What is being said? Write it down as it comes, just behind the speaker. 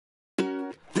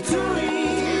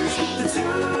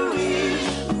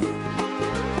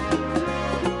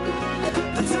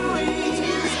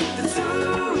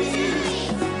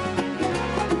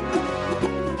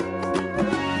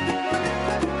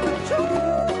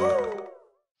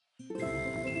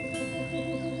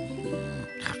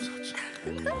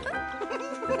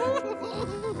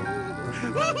Hey,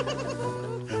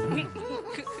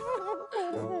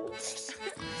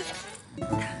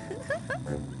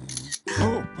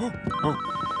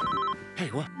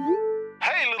 what?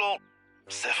 Hey, little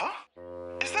Sefa?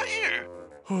 Is that you?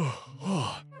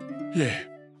 Yeah.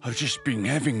 I've just been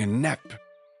having a nap.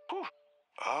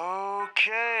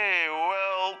 Okay,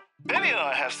 well, Penny and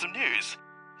I have some news.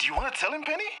 Do you want to tell him,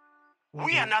 Penny?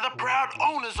 We are now the proud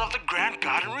owners of the Grand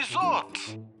Garden Resort.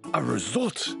 A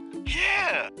resort?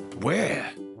 Yeah,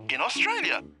 Where? in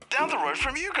Australia, down the road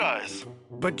from you guys.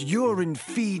 But you're in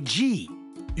Fiji.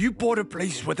 You bought a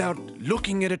place without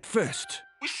looking at it first.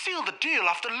 We sealed the deal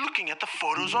after looking at the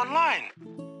photos online.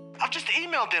 I've just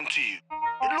emailed them to you.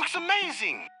 It looks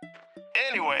amazing.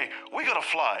 Anyway, we gotta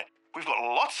fly. We've got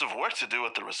lots of work to do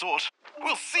at the resort.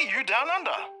 We'll see you down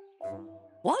under.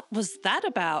 What was that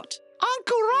about?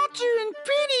 Uncle Ratu and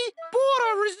Penny bought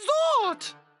a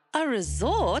resort. A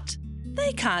resort?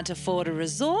 They can't afford a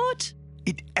resort.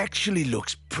 It actually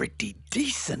looks pretty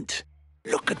decent.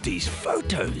 Look at these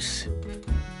photos.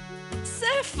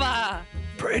 Sefa!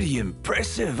 Pretty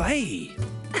impressive, eh?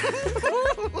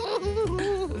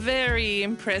 Very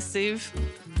impressive.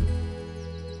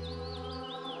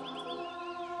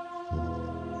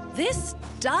 This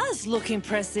does look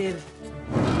impressive.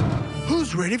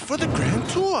 Who's ready for the grand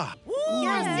tour?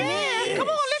 Yeah. Come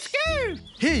on, let's go.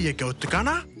 Here you go,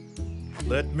 Tukana.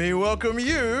 Let me welcome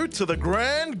you to the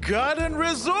Grand Garden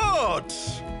Resort.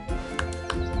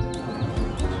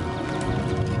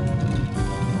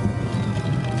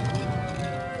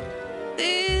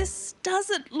 This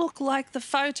doesn't look like the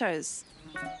photos.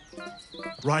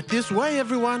 Right this way,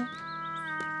 everyone.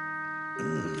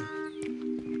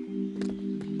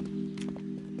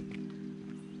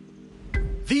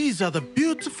 These are the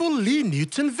beautiful Lee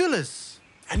Newton villas.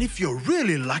 And if you're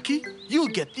really lucky, you'll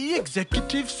get the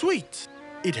executive suite.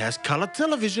 It has color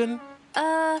television.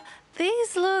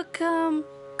 These look,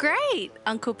 great,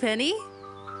 Uncle Penny.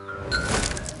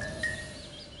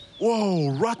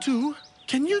 Whoa, Ratu,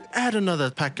 can you add another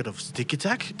packet of sticky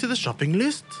tack to the shopping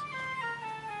list?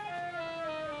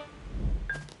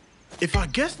 If our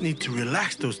guests need to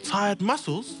relax those tired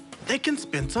muscles, they can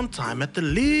spend some time at the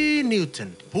Lee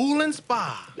Newton Pool and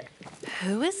Spa.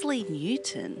 Who is Lee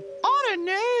Newton? I don't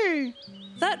know.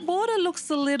 That water looks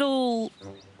a little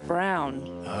brown.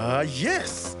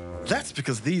 Yes. That's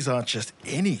because these aren't just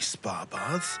any spa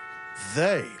baths.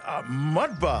 They are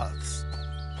mud baths.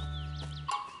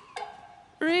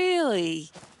 Really?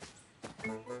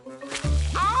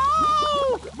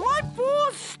 Ow! My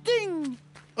paws sting.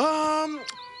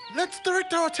 Let's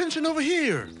direct our attention over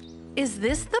here. Is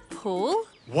this the pool?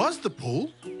 Was the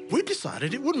pool? We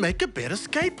decided it would make a better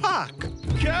skate park.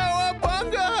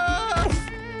 Cowabunga!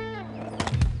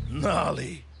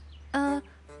 Gnarly.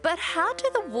 But how do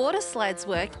the water slides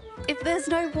work if there's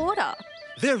no water?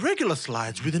 They're regular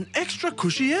slides with an extra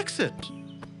cushy exit.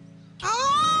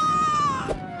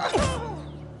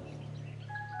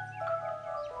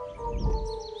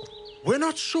 We're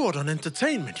not short on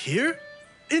entertainment here.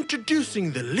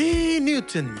 Introducing the Lee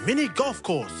Newton Mini Golf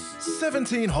Course.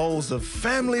 17 holes of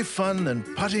family fun and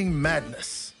putting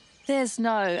madness. There's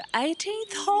no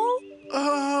 18th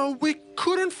hole? We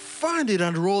couldn't find it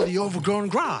under all the overgrown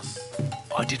grass.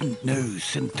 I didn't know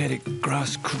synthetic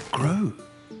grass could grow.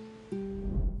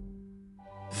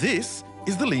 This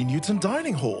is the Lee Newton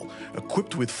Dining Hall,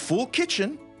 equipped with full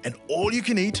kitchen and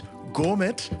all-you-can-eat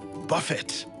gourmet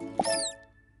buffet.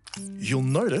 You'll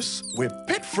notice we're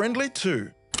pet-friendly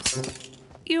too.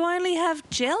 You only have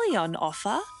jelly on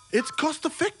offer. It's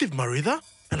cost-effective, Maritha.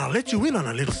 And I'll let you in on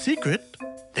a little secret.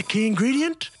 The key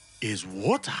ingredient is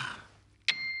water.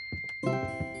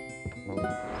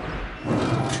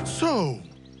 So,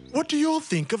 what do you all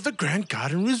think of the Grand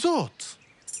Garden Resort?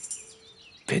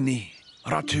 Penny,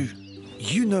 Ratu,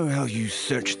 you know how you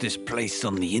searched this place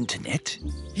on the internet?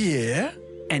 Yeah?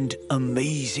 And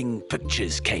amazing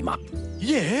pictures came up.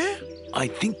 Yeah? I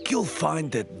think you'll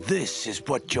find that this is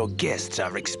what your guests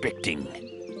are expecting.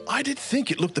 I did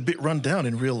think it looked a bit run down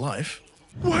in real life.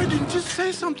 Why didn't you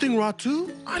say something,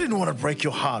 Ratu? I didn't want to break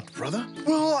your heart, brother.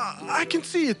 Well, I can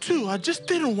see it too. I just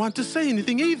didn't want to say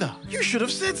anything either. You should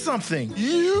have said something.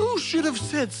 You should have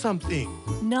said something.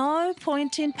 No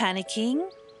point in panicking.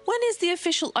 When is the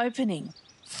official opening?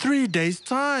 3 days'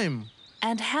 time.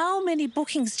 And how many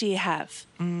bookings do you have?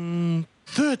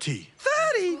 30.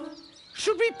 30?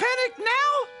 Should we panic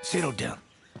now? Settle down.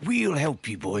 We'll help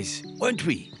you, boys, won't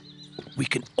we? We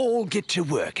can all get to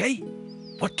work, eh?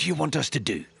 What do you want us to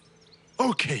do?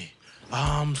 Okay.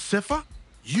 Sefa,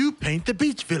 you paint the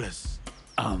beach villas.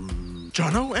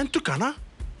 Jono and Tukana,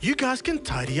 you guys can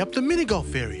tidy up the mini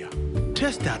golf area.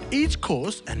 test out each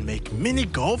course and make mini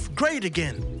golf great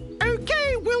again.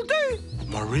 Okay, will do.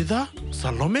 Maritha,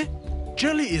 Salome,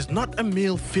 jelly is not a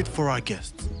meal fit for our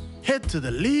guests. Head to the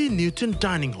Lee Newton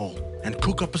dining hall and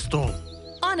cook up a storm.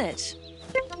 On it.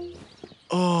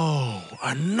 Oh,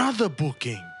 another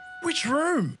booking. Which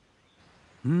room?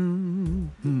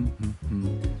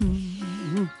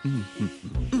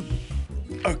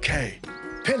 Okay,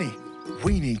 Penny,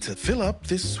 we need to fill up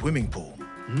this swimming pool.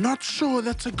 Not sure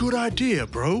that's a good idea,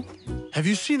 bro. Have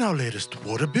you seen our latest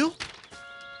water bill?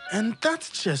 And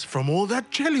that's just from all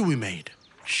that jelly we made.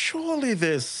 Surely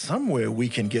there's somewhere we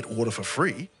can get water for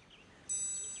free.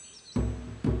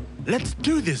 Let's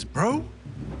do this, bro.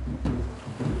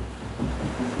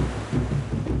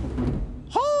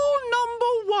 Hole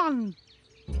number 1.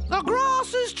 The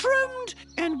grass is trimmed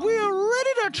and we're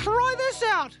ready to try this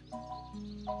out.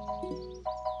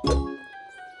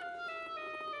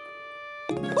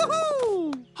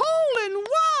 Woohoo! Hole in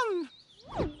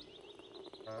 1!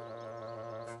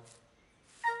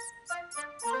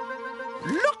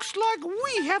 Looks like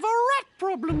we have a rat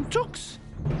problem, Tuis.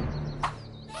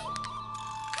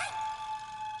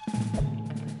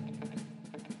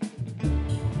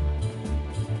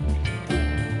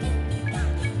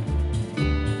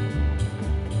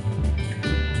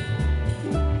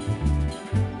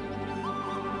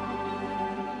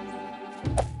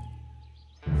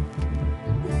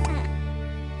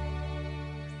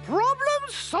 Problem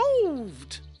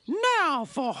solved. Now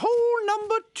for hole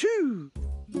number 2.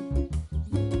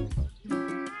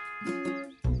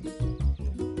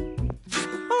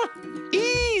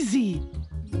 Easy.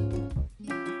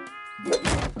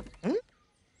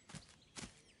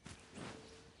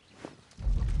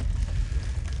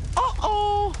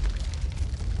 Uh-oh.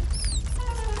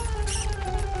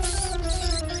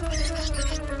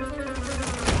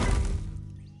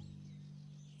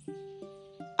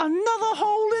 Another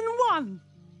hole in 1.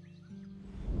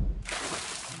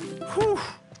 Whew.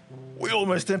 We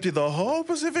almost emptied the whole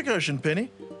Pacific Ocean, Penny.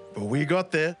 But we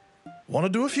got there. Want to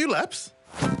do a few laps?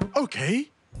 Okay.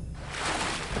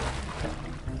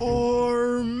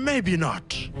 Or maybe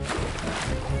not.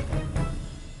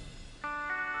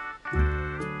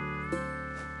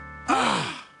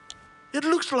 It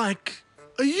looks like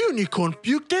a unicorn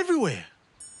puked everywhere.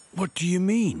 What do you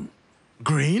mean?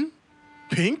 Green?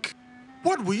 Pink?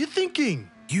 What were you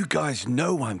thinking? You guys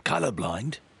know I'm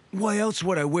colorblind. Why else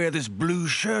would I wear this blue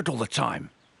shirt all the time?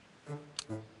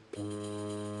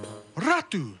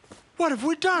 Ratu, what have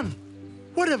we done?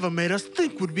 Whatever made us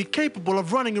think we'd be capable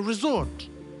of running a resort?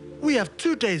 We have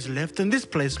 2 days left and this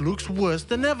place looks worse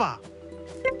than ever.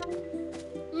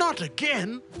 Not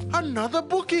again! Another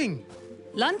booking!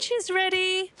 Lunch is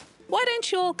ready. Why don't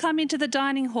you all come into the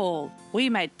dining hall? We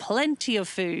made plenty of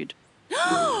food.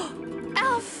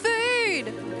 Our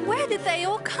food! Where did they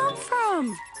all come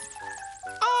from?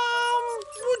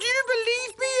 Would you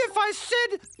believe me if I said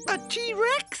a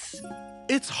T-Rex?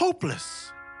 It's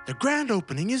hopeless. The grand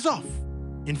opening is off.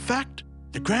 In fact,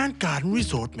 the Grand Garden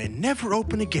Resort may never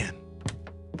open again.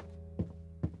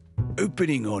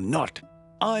 Opening or not,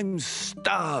 I'm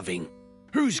starving.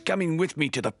 Who's coming with me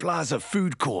to the Plaza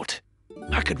food court?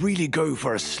 I could really go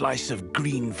for a slice of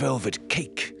green velvet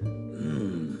cake.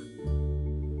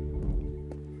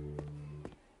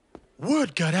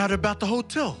 Word got out about the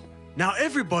hotel. Now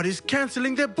everybody's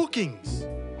canceling their bookings.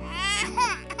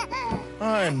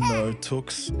 I know,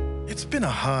 Tuis. It's been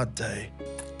a hard day.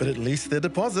 But at least their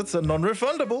deposits are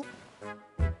non-refundable.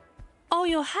 Oh,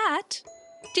 your hat?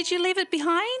 Did you leave it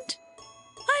behind?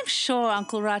 I'm sure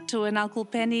Uncle Ratu and Uncle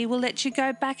Penny will let you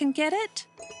go back and get it.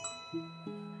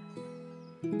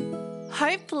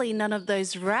 Hopefully none of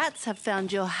those rats have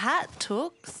found your hat,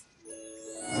 Tuis.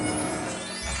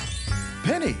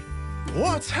 Penny,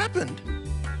 what's happened?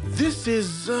 This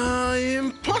is,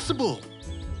 impossible.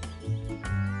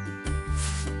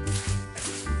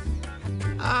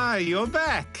 Ah, you're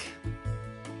back.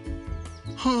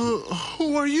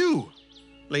 Who are you?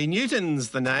 Lee Newton's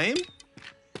the name.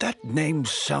 That name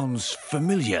sounds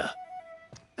familiar.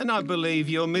 And I believe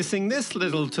you're missing this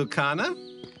little Tukana.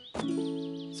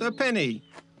 So, Penny,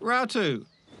 Ratu,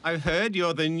 I've heard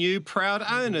you're the new proud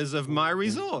owners of my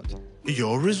resort.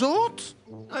 Your resort?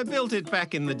 I built it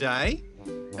back in the day,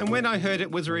 and when I heard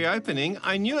it was reopening,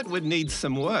 I knew it would need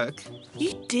some work.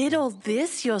 You did all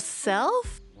this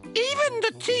yourself? Even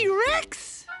the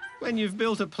T-Rex? When you've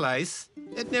built a place,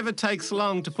 it never takes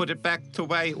long to put it back to the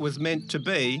way it was meant to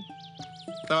be.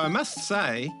 Though I must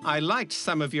say, I liked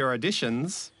some of your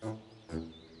additions.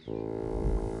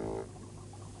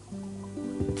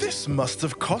 This must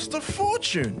have cost a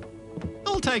fortune.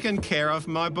 All taken care of,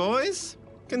 my boys.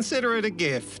 Consider it a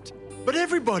gift. But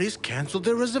everybody's cancelled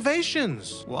their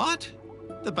reservations. What?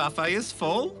 The buffet is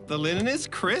full, the linen is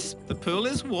crisp, the pool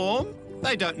is warm.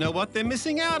 They don't know what they're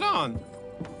missing out on.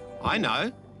 I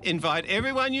know. Invite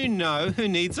everyone you know who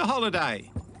needs a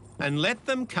holiday and let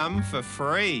them come for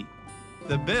free.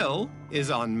 The bill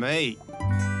is on me.